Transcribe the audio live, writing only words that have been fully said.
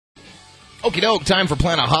Okie doke, time for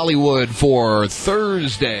Planet Hollywood for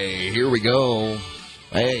Thursday. Here we go.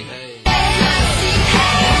 Hey.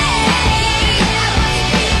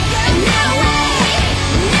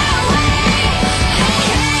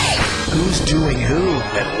 Who's doing who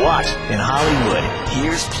and what in Hollywood?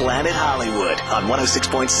 Here's Planet Hollywood on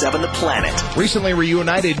 106.7 The Planet. Recently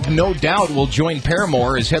reunited No Doubt will join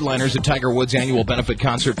Paramore as headliners at Tiger Woods' annual benefit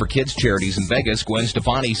concert for kids charities in Vegas. Gwen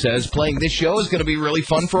Stefani says playing this show is going to be really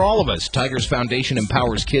fun for all of us. Tiger's foundation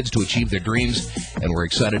empowers kids to achieve their dreams, and we're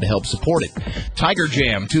excited to help support it. Tiger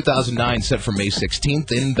Jam 2009 set for May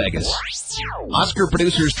 16th in Vegas. Oscar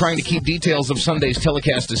producers trying to keep details of Sunday's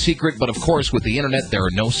telecast a secret, but of course with the internet there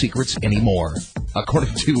are no secrets anymore.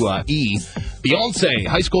 According to E! Beyonce,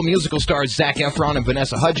 High School Musical stars Zac Efron and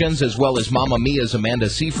Vanessa Hudgens, as well as Mamma Mia's Amanda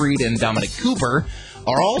Seyfried and Dominic Cooper,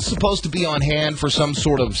 are all supposed to be on hand for some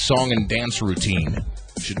sort of song and dance routine.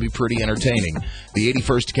 Should be pretty entertaining. The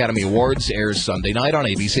 81st Academy Awards airs Sunday night on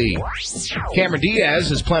ABC. Cameron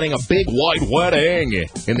Diaz is planning a big white wedding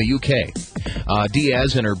in the UK.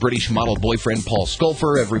 Diaz and her British model boyfriend Paul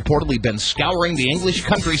Stolfer have reportedly been scouring the English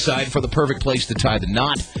countryside for the perfect place to tie the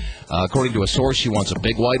knot. According to a source, she wants a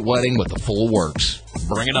big white wedding with the full works.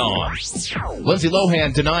 Bring it on. Lindsay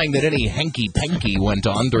Lohan denying that any hanky-panky went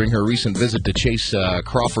on during her recent visit to Chase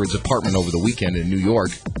Crawford's apartment over the weekend in New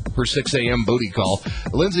York. Her 6 a.m. booty call.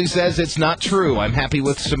 Lindsay says it's not true. I'm happy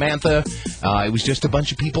with Samantha. It was just a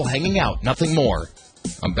bunch of people hanging out, nothing more.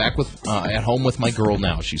 I'm back at home with my girl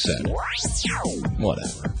now, she said.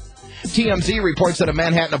 Whatever. TMZ reports that a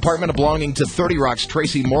Manhattan apartment belonging to 30 Rock's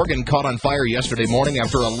Tracy Morgan caught on fire yesterday morning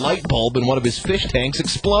after a light bulb in one of his fish tanks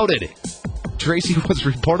exploded. Tracy was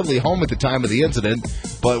reportedly home at the time of the incident,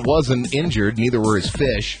 but wasn't injured. Neither were his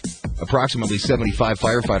fish. Approximately 75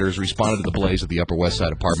 firefighters responded to the blaze at the Upper West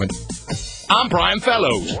Side apartment. I'm Brian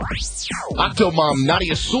Fellows. Octo-Mom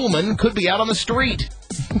Nadia Suleman could be out on the street.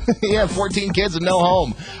 Yeah, 14 kids and no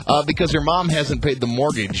home because her mom hasn't paid the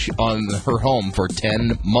mortgage on her home for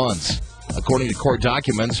 10 months. According to court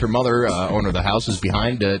documents, her mother, owner of the house, is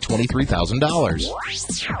behind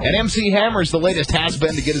 $23,000. And MC Hammer's the latest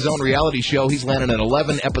has-been to get his own reality show. He's landed an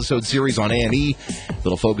 11-episode series on A&E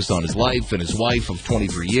that'll focus on his life and his wife of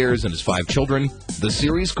 23 years and his 5 children. The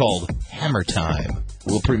series, called Hammer Time,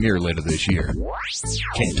 will premiere later this year.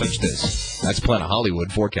 Can't touch this. That's Planet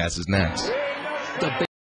Hollywood. Forecast is next.